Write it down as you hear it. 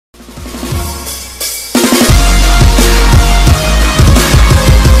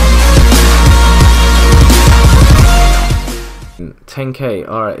10k.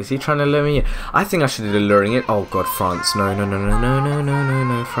 Alright, is he trying to lure me in? I think I should do the luring in. Oh god, France. No, no, no, no, no, no, no, no,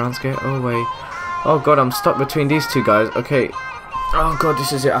 no. France, get away. Oh god, I'm stuck between these two guys. Okay. Oh god,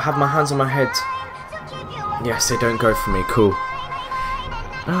 this is it. I have my hands on my head. Yes, they don't go for me. Cool.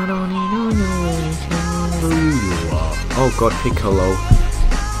 Oh god, Piccolo.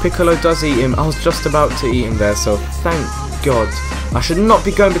 Piccolo does eat him. I was just about to eat him there, so thank god. I should not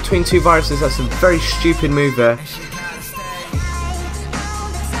be going between two viruses. That's a very stupid move there.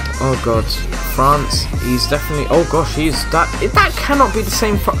 Oh god, France. He's definitely. Oh gosh, he's that. That cannot be the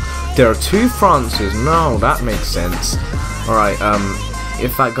same. There are two Frances. No, that makes sense. All right.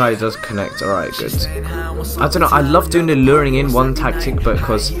 If that guy does connect, alright, good. I don't know, I love doing the luring in one tactic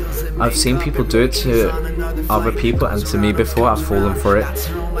because I've seen people do it to other people and to me before. I've fallen for it.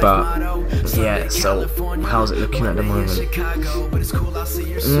 But yeah, so how's it looking at the moment?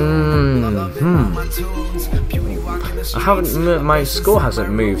 I haven't, my score hasn't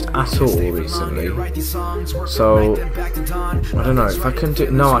moved at all recently. So I don't know if I can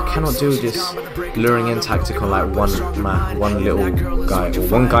do. No, I cannot do this luring in tactic on like one little guy, or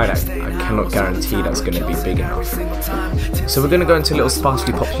one guy that I cannot guarantee that's going to be big enough. So we're going to go into a little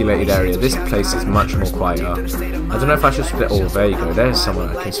sparsely populated area. This place is much more quieter. I don't know if I should split. Oh, there you go. There's someone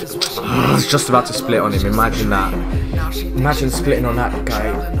I can. I was just about to split on him. Imagine that. Imagine splitting on that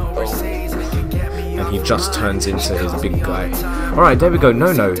guy. Oh. And he just turns into his big guy. Alright, there we go.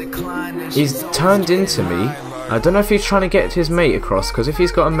 No. He's turned into me. I don't know if he's trying to get his mate across, because if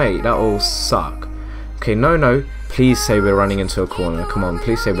he's got a mate, that'll suck. Okay, no. Please say we're running into a corner. Come on,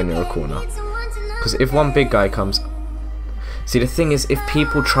 please say we're near a corner. Because if one big guy comes... See, the thing is, if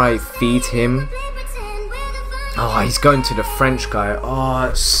people try feed him... Oh, he's going to the French guy. Oh,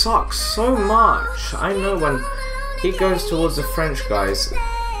 it sucks so much. I know when he goes towards the French guys,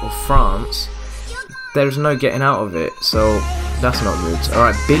 or France, there's no getting out of it. So, that's not good.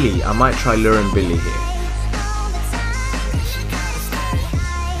 Alright, Billy. I might try luring Billy here.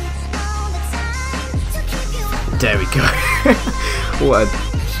 There we go. What a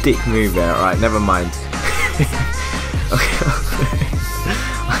dick move there. Alright, never mind.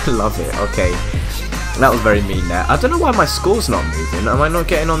 I love it. Okay. That was very mean there. I don't know why my score's not moving. Am I not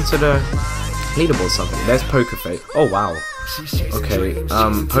getting onto the leaderboard or something? There's Poker Face. Oh, wow. Okay,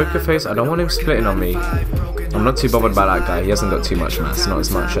 Poker Face, I don't want him splitting on me. I'm not too bothered about that guy. He hasn't got too much mass. Not as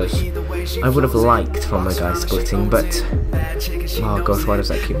much as I would have liked from the guy splitting, but... Oh gosh, why does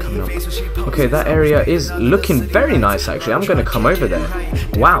that keep coming up? Okay, that area is looking very nice, actually. I'm going to come over there.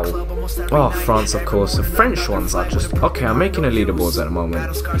 Wow. Oh, France, of course. The French ones are just... Okay, I'm making a leaderboards at the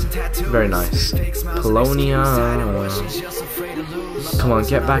moment. Very nice. Polonia. Come on,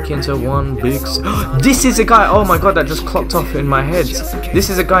 get back into one big... This is a guy... Oh my god, that just clocked off in my head. This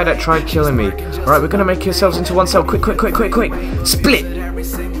is a guy that tried killing me. Alright, we're going to make ourselves into one cell. Quick. Split!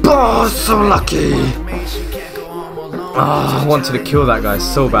 Oh, so lucky! Oh, I wanted to kill that guy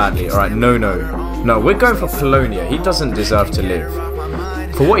so badly. Alright, no. No, we're going for Polonia. He doesn't deserve to live.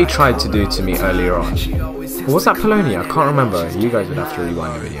 For what he tried to do to me earlier on. Was that Polonia? I can't remember. You guys would have to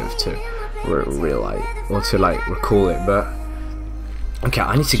rewind the video to or to like recall it, but okay,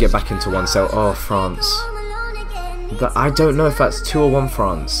 I need to get back into one cell. Oh, France. But I don't know if that's 2 or 1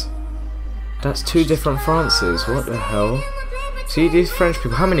 France. That's 2 different Frances. What the hell? See, these French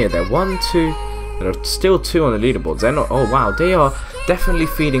people, how many are there? 1, 2. There are still 2 on the leaderboards. They're not. Oh wow, they are definitely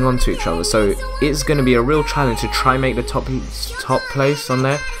feeding onto each other. So it's going to be a real challenge to try and make the top place on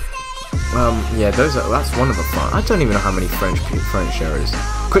there. Yeah, that's one of the fun. I don't even know how many French there is.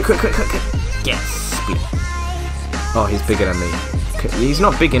 Quick! Yes, split. Oh, he's bigger than me. He's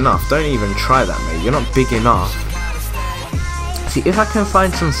not big enough. Don't even try that, mate. You're not big enough. See, if I can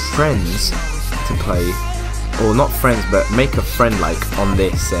find some friends to play, or not friends, but make a friend like on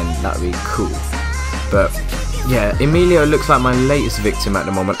this, then that'd be cool. But yeah, Emilio looks like my latest victim at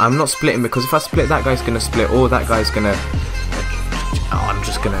the moment. I'm not splitting because if I split, that guy's gonna split, or that guy's gonna... Oh, I'm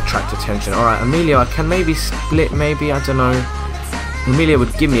just gonna attract attention. Alright, Emilio, I can maybe split, maybe, I don't know. Emilio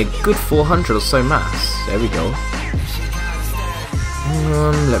would give me a good 400 or so mass. There we go.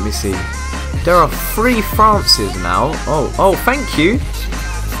 Let me see. There are 3 Frances now. Oh, thank you.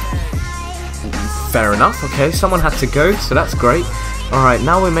 Fair enough. Okay, someone had to go, so that's great. All right,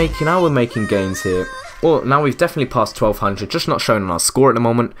 now we're making gains here. Well, now we've definitely passed 1200. Just not showing on our score at the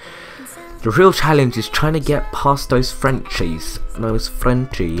moment. The real challenge is trying to get past those Frenchies.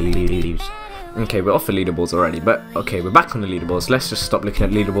 Okay, we're off the leaderboards already, but okay, we're back on the leaderboards. Let's just stop looking at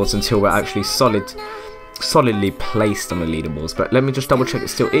leaderboards until we're actually solidly placed on the leaderboards. But let me just double check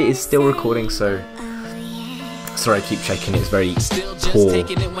it is still recording, so Sorry, I keep checking. It's very poor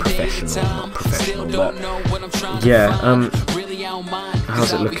professional, not professional, but yeah.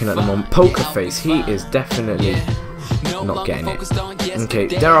 How's it looking at the moment? Poker Face. He is definitely not getting it. Okay,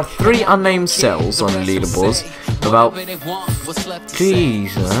 there are 3 unnamed cells on the leaderboards. About,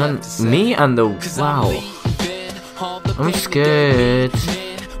 jeez, man, me and the wow. I'm scared.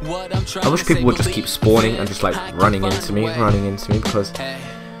 I wish people would just keep spawning and just like running into me because.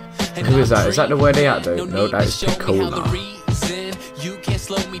 Who is that? Is that the way they at though? No, that is Picola.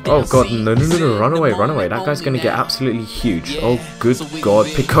 Oh god, no, run away. That guy's gonna get absolutely huge. Oh good god.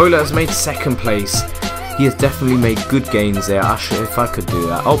 Picola has made 2nd place. He has definitely made good gains there. Actually, if I could do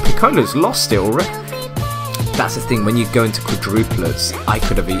that. Oh, Picola's lost it already. That's the thing, when you go into quadruplets, I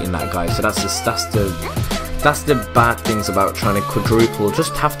could have eaten that guy. So that's the bad things about trying to quadruple.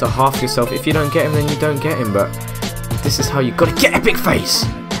 Just have to half yourself. If you don't get him, then you don't get him. But this is how you gotta get Epic Face.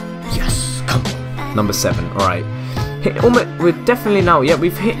 Yes, come on. Number 7. All right. We're definitely now. Yeah,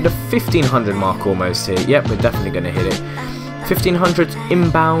 we've hit the 1500 mark almost here. Yep, we're definitely gonna hit it. 1500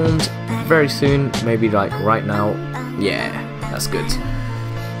 inbound very soon. Maybe like right now. Yeah, that's good.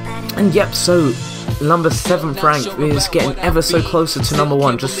 And yep, so number 7th rank is getting ever so closer to number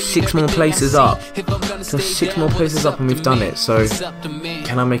 1. Just 6 more places up. Just 6 more places up and we've done it. So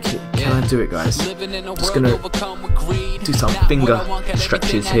can I make it? Can I do it, guys? Just gonna do some finger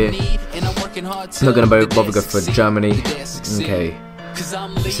stretches here. Not gonna bother go for Germany. Okay.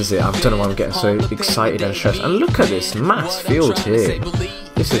 This is it. I don't know why I'm getting so excited and stressed. And look at this mass field here.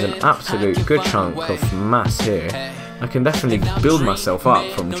 This is an absolute good chunk of mass here. I can definitely build myself up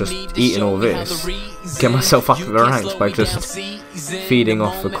from just eating all this. Get myself up the ranks by just feeding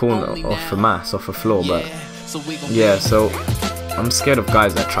off the corner, off the mass, off the floor. But yeah, so I'm scared of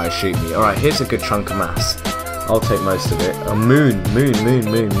guys that try to shoot me. Alright, here's a good chunk of mass. I'll take most of it. A moon.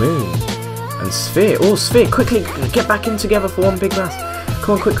 And sphere. Oh, sphere. Quickly, get back in together for one big mass.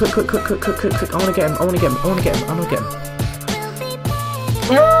 Come on, quick. I want to get him.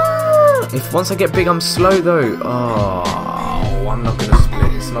 If once I get big, I'm slow though. Oh, I'm not gonna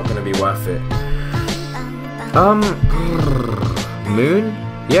split. It's not gonna be worth it. Moon?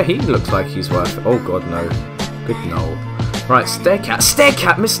 Yeah, he looks like he's worth it. Oh god, no. Good no. Right,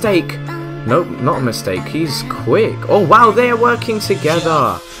 Staircat, mistake. Nope, not a mistake. He's quick. Oh wow, they are working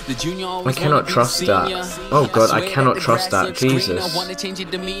together. I cannot trust that. Oh god, I cannot trust that. Jesus.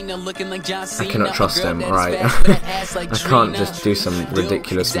 I cannot trust them. Right. I can't just do some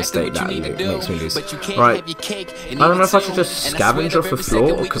ridiculous mistake that makes me lose. Right. I don't know if I should just scavenge off the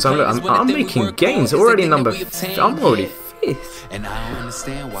floor because I'm making gains. I'm already 5th.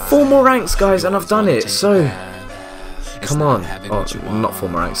 4 more ranks, guys, and I've done it. So. Come on. Oh, not 4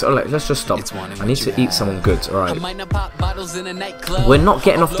 more ranks. Alright, let's just stop. I need to eat someone good. Alright. We're not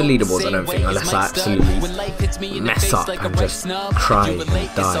getting off the leaderboards, I don't think, unless I absolutely mess up and just cry and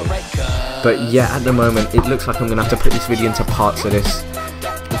die. But yeah, at the moment, it looks like I'm going to have to put this video into parts of this.